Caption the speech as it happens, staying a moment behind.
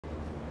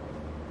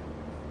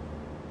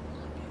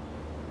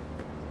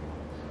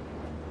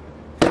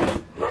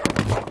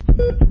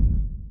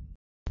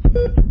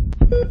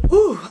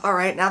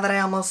Alright, now that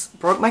I almost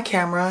broke my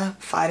camera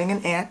fighting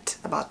an ant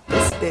about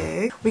this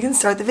big, we can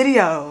start the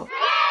video.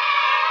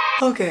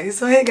 Okay,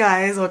 so hey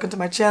guys, welcome to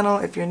my channel.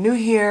 If you're new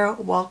here,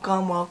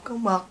 welcome,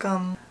 welcome,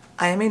 welcome.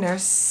 I am a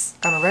nurse.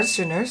 I'm a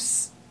registered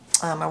nurse.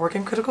 I work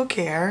in critical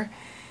care,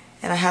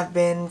 and I have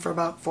been for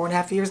about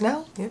 4.5 years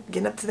now. Yep,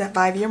 getting up to that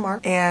 5-year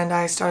mark. And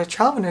I started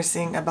travel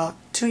nursing about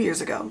 2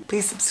 years ago.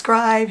 Please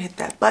subscribe, hit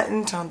that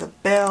button, turn on the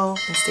bell,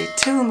 and stay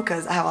tuned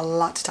because I have a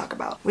lot to talk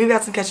about. We've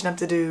got some catching up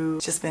to do.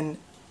 It's just been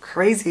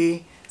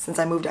crazy since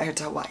I moved out here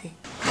to Hawaii.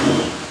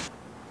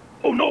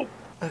 Oh no!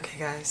 Okay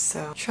guys,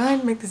 so trying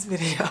to make this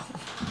video.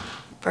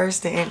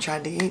 First the ant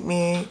tried to eat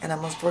me and I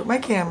almost broke my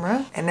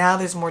camera, and now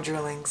there's more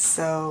drilling,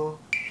 so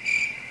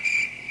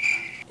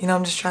you know,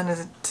 I'm just trying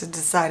to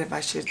decide if I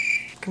should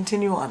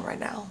continue on right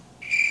now.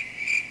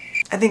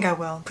 I think I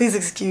will. Please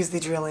excuse the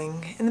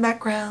drilling in the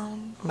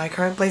background. My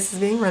current place is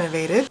being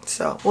renovated,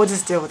 so we'll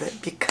just deal with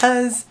it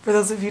because, for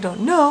those of you who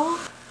don't know,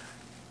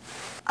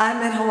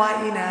 I'm in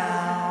Hawaii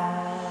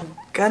now. I'm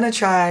gonna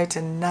try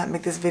to not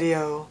make this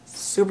video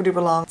super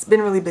duper long. It's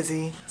been really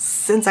busy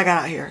since I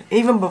got out here,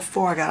 even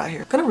before I got out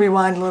here. I'm gonna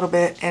rewind a little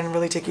bit and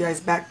really take you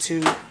guys back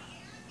to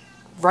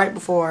right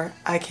before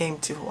I came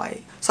to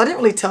Hawaii. So I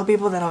didn't really tell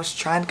people that I was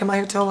trying to come out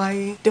here to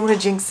Hawaii. Didn't want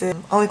to jinx it.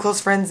 Only close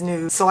friends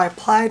knew. So I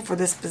applied for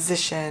this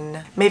position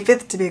May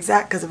 5th to be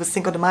exact because it was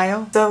Cinco de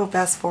Mayo. So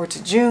fast forward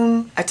to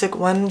June. I took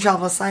one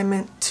travel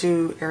assignment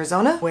to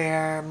Arizona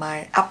where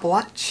my Apple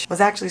Watch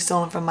was actually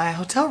stolen from my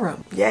hotel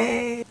room.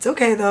 Yay! It's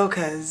okay though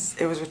because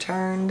it was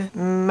returned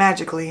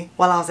magically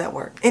while I was at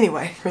work.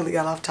 Anyway, really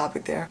got off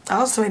topic there. I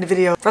also made a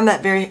video from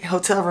that very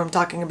hotel room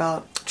talking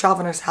about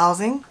travel nurse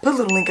housing. Put a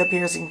little link up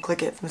here so you can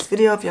click it from this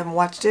video if you haven't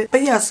watched it.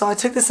 But yeah, so I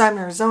took the assignment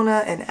in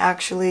Arizona and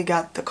actually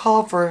got the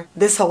call for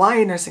this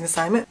Hawaii nursing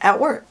assignment at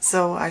work.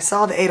 So I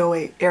saw the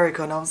 808 area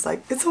code and I was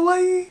like, it's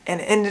Hawaii!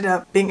 And it ended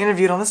up being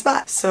interviewed on the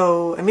spot.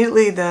 So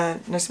immediately the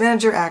nurse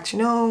manager asked, you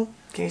know,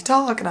 can you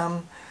talk? And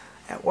I'm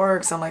at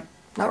work, so I'm like,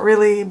 not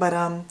really, but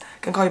I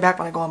can call you back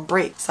when I go on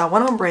break. So I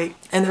went on break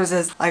and there's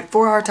this like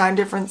 4-hour time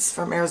difference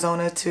from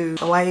Arizona to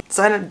Hawaii.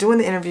 So I ended up doing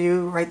the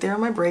interview right there on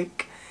my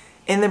break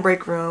in the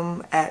break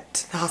room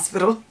at the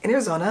hospital in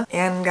Arizona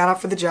and got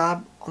out for the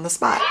job on the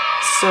spot.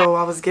 So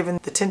I was given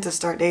the tentative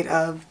start date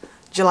of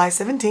July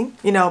 17th.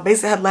 You know,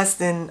 basically had less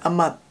than a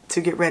month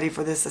to get ready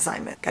for this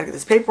assignment. Gotta get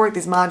this paperwork,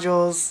 these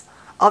modules,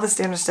 all the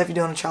standard stuff you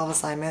do on a travel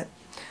assignment,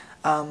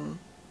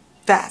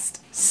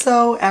 fast.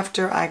 So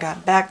after I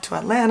got back to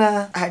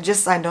Atlanta, I had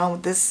just signed on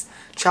with this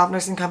travel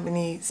nursing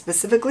company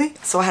specifically.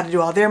 So I had to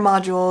do all their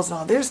modules and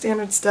all their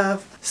standard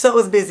stuff. So it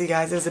was busy,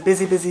 guys. It was a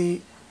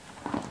busy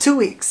 2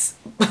 weeks,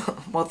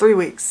 well 3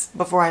 weeks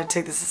before I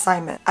take this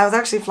assignment. I was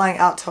actually flying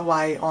out to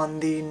Hawaii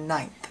on the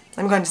 9th.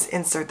 I'm going to just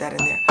insert that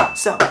in there.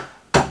 So,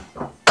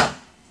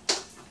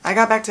 I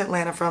got back to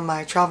Atlanta from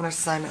my travel nurse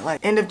assignment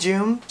like end of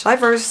June. July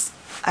 1st,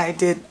 I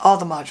did all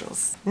the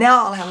modules.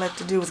 Now all I had left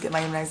to do was get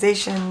my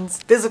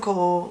immunizations,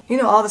 physical, you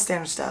know, all the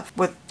standard stuff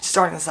with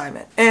starting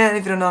assignment. And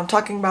if you don't know what I'm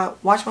talking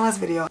about, watch my last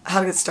video,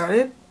 how to get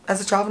started as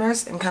a travel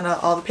nurse and kind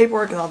of all the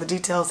paperwork and all the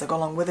details that go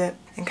along with it.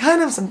 And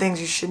kind of some things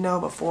you should know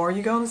before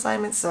you go on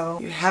assignment. So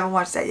if you haven't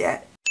watched that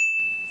yet,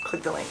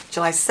 click the link.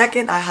 July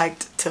 2nd, I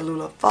hiked to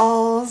Lula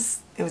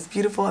Falls. It was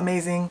beautiful,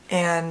 amazing.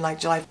 And like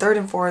July 3rd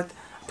and 4th,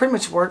 I pretty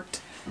much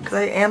worked because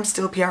I am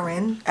still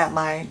PRN at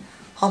my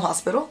home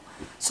hospital.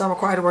 So I'm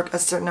required to work a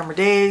certain number of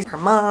days per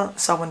month.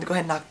 So I wanted to go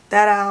ahead and knock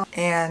that out.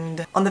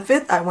 And on the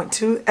 5th, I went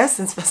to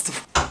Essence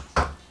Festival.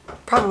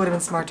 Probably would have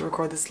been smart to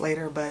record this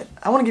later, but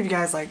I want to give you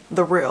guys like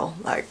the real,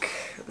 like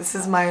this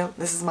is my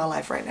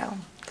life right now.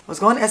 I was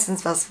going to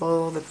Essence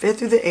Festival the 5th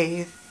through the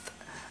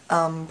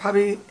 8th.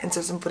 Probably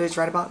insert some footage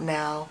right about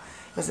now.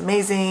 It was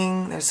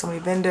amazing. There's so many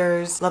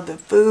vendors. Love the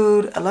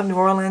food. I love New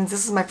Orleans.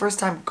 This is my first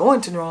time going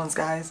to New Orleans,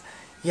 guys.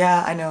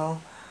 Yeah, I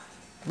know.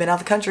 Been out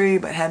the country,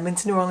 but haven't been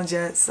to New Orleans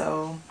yet,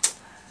 so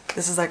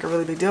this is like a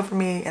really big deal for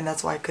me, and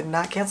that's why I could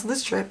not cancel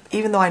this trip,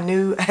 even though I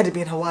knew I had to be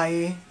in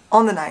Hawaii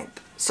on the 9th.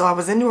 So I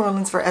was in New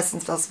Orleans for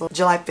Essence Festival,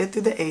 July 5th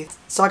through the 8th.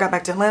 So I got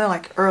back to Atlanta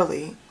like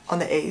early on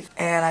the 8th,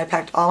 and I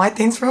packed all my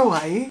things for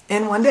Hawaii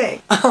in one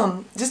day.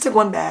 Just took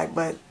one bag,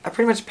 but I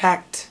pretty much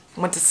packed,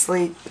 went to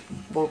sleep,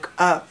 woke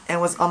up, and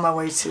was on my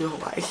way to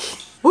Hawaii.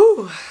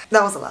 Woo!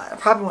 That was a lot. I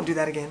probably won't do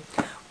that again.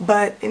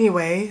 But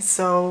anyway,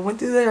 so went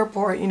through the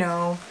airport, you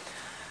know,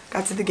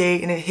 got to the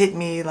gate, and it hit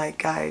me like,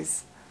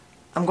 guys,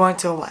 I'm going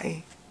to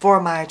Hawaii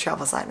for my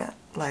travel assignment.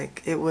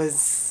 Like, it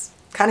was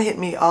kind of hit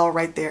me all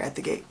right there at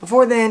the gate.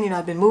 Before then, you know,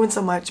 I've been moving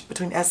so much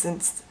between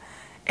Essence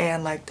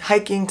and like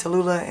hiking to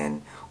Lula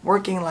and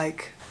working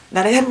like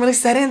that. I hadn't really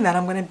set in that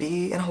I'm going to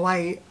be in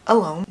Hawaii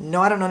alone.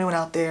 No, I don't know anyone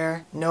out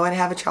there. No, I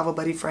didn't have a travel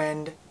buddy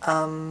friend.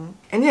 And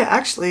yeah,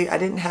 actually, I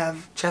didn't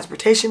have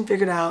transportation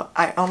figured out.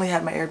 I only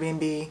had my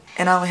Airbnb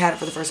and I only had it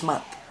for the first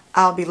month.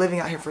 I'll be living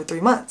out here for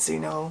 3 months, you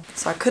know.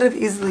 So I could have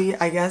easily,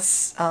 I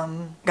guess,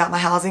 got my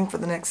housing for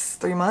the next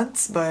 3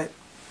 months, but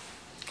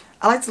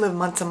I like to live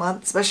month to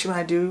month, especially when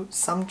I do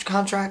some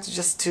contracts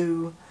just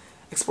to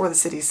explore the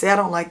city. Say I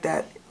don't like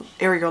that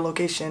area or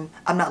location,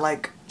 I'm not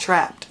like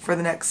trapped for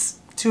the next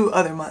 2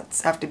 other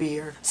months after be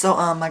here. So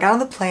I got on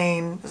the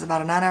plane. It was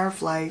about a 9-hour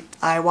flight.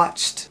 I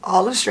watched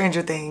all of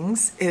Stranger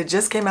Things. It had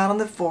just came out on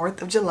the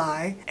 4th of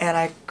July, and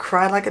I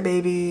cried like a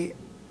baby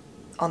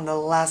on the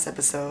last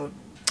episode.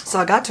 So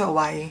I got to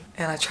Hawaii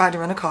and I tried to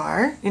rent a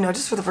car, you know,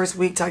 just for the first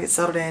week till I get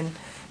settled in,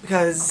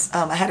 because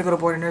I had to go to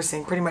board and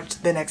nursing pretty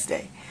much the next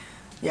day.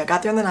 Yeah, I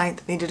got there on the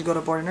 9th, needed to go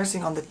to board and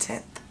nursing on the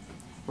 10th.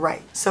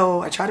 Right.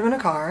 So I tried to rent a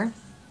car,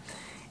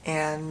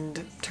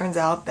 and turns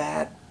out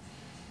that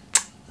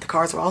the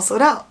cars were all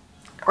sold out.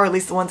 Or at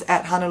least the ones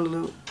at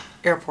Honolulu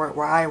Airport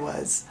where I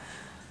was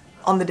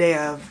on the day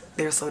of,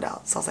 they were sold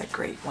out. So I was like,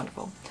 great,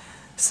 wonderful.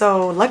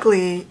 So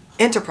luckily,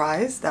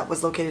 Enterprise, that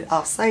was located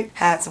off-site,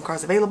 had some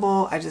cars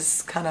available. I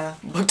just kind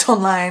of booked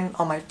online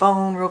on my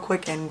phone real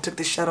quick and took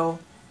the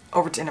shuttle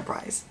over to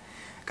Enterprise.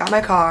 Got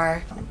my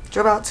car,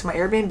 drove out to my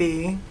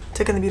Airbnb,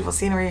 took in the beautiful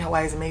scenery.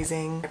 Hawaii is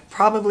amazing. I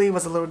probably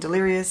was a little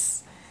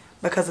delirious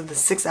because of the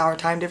 6-hour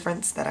time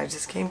difference that I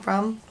just came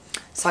from.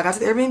 So I got to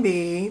the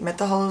Airbnb, met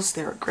the hosts.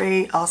 They were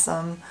great,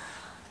 awesome.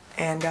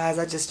 And guys,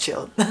 I just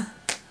chilled.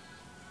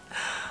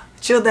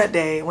 Chilled that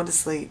day, went to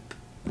sleep.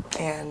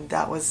 And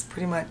that was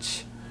pretty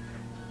much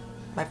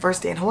my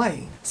first day in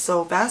Hawaii.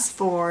 So fast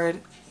forward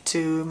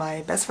to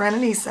my best friend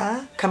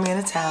Anissa coming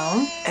into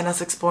town and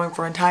us exploring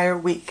for an entire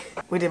week.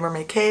 We did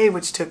Mermaid Cave,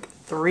 which took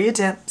 3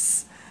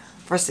 attempts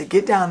for us to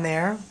get down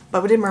there.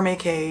 But we did Mermaid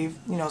Cave,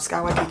 you know,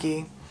 Sky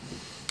Waikiki,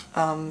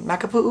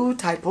 Makapu'u,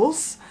 Tide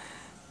Pools.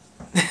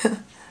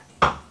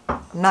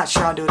 I'm not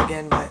sure I'll do it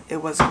again, but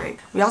it was great.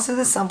 We also did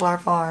the Sunflower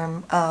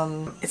Farm.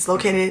 It's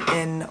located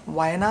in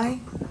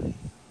Waianae.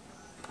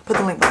 Put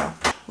the link below.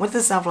 Went to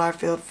the Sunflower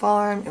Field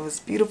Farm. It was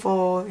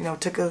beautiful. You know,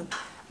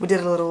 we did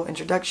a little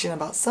introduction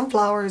about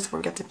sunflowers where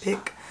we got to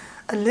pick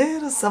a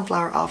little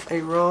sunflower off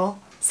a real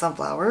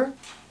sunflower.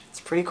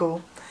 It's pretty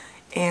cool.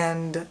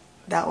 And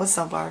that was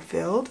Sunflower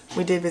Field.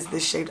 We did visit the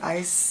Shaved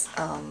Ice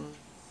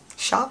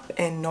shop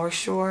in North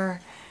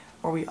Shore,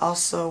 where we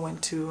also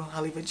went to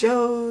Haleiwa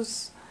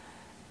Joe's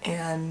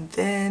and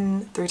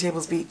then 3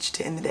 Tables Beach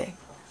to end the day.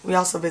 We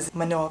also visited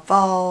Manoa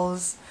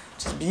Falls,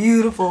 which is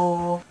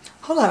beautiful.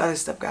 A whole lot of other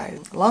stuff,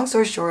 guys. Long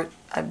story short,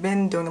 I've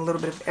been doing a little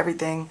bit of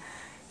everything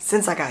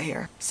since I got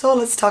here. So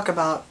let's talk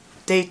about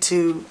day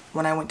 2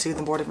 when I went to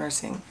the Board of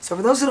Nursing. So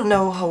for those who don't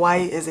know,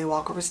 Hawaii is a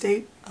walkover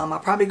state. I'll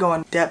probably go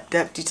in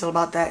depth detail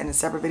about that in a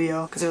separate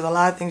video because there's a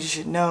lot of things you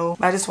should know.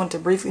 But I just want to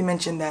briefly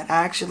mention that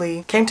I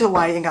actually came to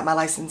Hawaii and got my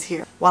license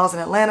here. While I was in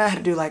Atlanta, I had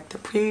to do like the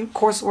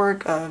pre-course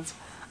work of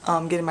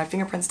getting my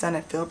fingerprints done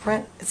at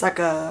Fieldprint. It's like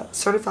a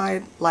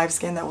certified live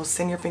scan that will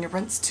send your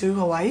fingerprints to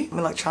Hawaii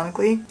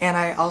electronically. And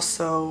I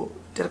also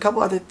did a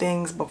couple other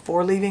things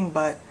before leaving,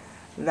 but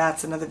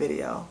that's another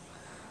video.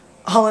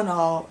 All in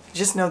all,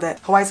 just know that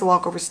Hawaii's a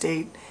walkover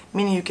state,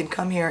 meaning you can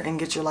come here and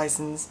get your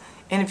license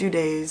in a few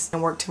days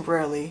and work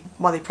temporarily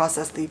while they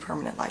process the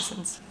permanent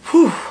license.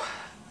 Whew.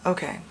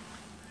 Okay,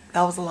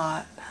 that was a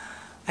lot.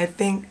 I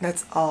think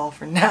that's all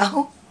for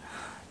now.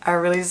 I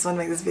really just want to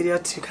make this video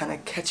to kind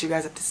of catch you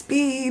guys up to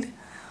speed.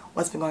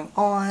 What's been going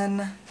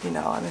on. You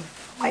know, I'm in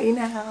Hawaii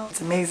now.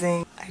 It's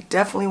amazing. I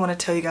definitely want to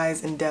tell you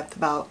guys in depth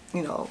about,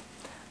 you know,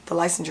 the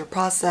licensure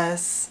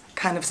process,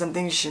 kind of some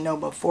things you should know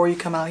before you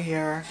come out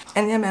here.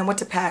 And yeah, man, what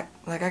to pack.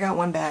 Like, I got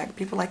 1 bag.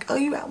 People are like, oh,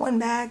 you got 1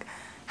 bag?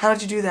 How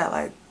did you do that?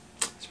 Like,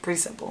 it's pretty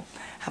simple.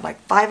 I have like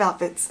 5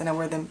 outfits and I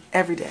wear them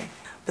every day.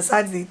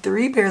 Besides the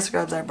 3 pair of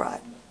scrubs I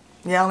brought.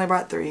 Yeah, I only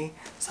brought 3.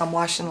 So I'm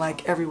washing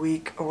like every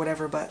week or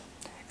whatever, but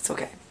it's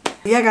okay.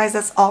 Yeah, guys,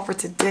 that's all for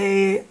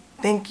today.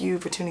 Thank you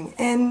for tuning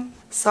in.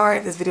 Sorry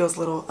if this video is a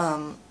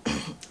little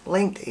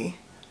lengthy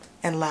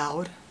and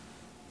loud.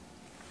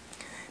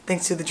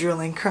 Thanks to the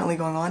drilling currently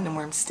going on and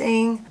where I'm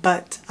staying.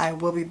 But I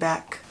will be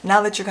back.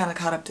 Now that you're kind of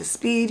caught up to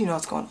speed, you know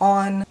what's going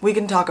on, we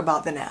can talk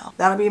about the now.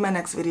 That'll be my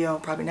next video,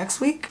 probably next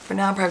week. For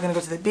now, I'm probably going to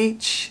go to the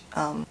beach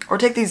or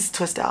take these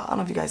twists out. I don't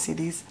know if you guys see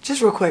these.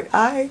 Just real quick,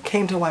 I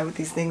came to Hawaii with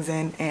these things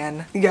in,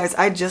 and you guys,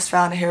 I just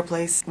found a hair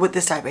place with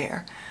this type of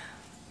hair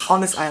on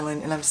this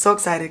island, and I'm so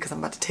excited because I'm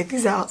about to take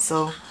these out.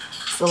 So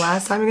it's the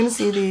last time you're going to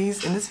see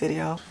these in this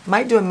video.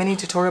 Might do a mini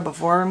tutorial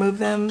before I remove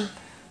them.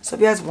 So if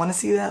you guys want to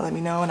see that, let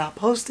me know and I'll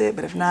post it.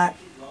 But if not,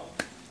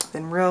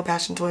 then real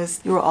passion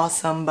twist. You were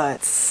awesome, but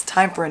it's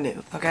time for a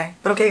new, okay?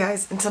 But okay,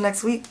 guys, until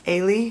next week,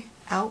 eeeek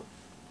out.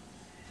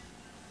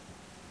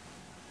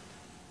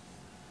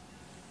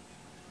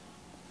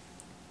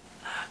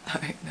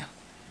 All right, now.